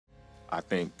I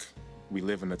think we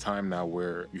live in a time now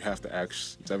where you have to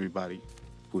ask everybody,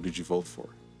 who did you vote for?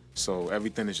 So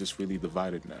everything is just really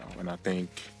divided now, and I think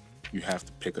you have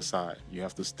to pick a side. You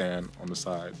have to stand on the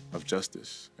side of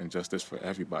justice, and justice for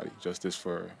everybody, justice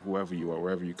for whoever you are,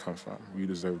 wherever you come from. You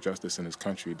deserve justice in this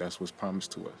country. That's what's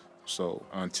promised to us. So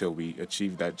until we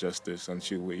achieve that justice,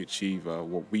 until we achieve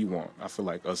what we want, I feel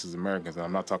like us as Americans, and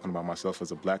I'm not talking about myself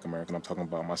as a Black American, I'm talking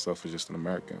about myself as just an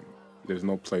American. There's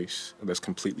no place that's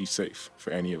completely safe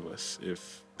for any of us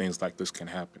if things like this can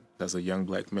happen. As a young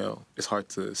Black male, it's hard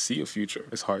to see a future.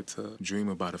 It's hard to dream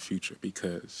about a future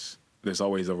because there's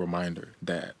always a reminder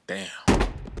that, damn,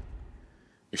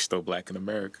 you're still Black in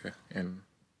America. And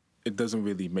it doesn't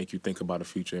really make you think about a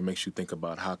future. It makes you think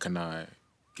about how can I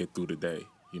get through the day,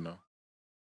 you know?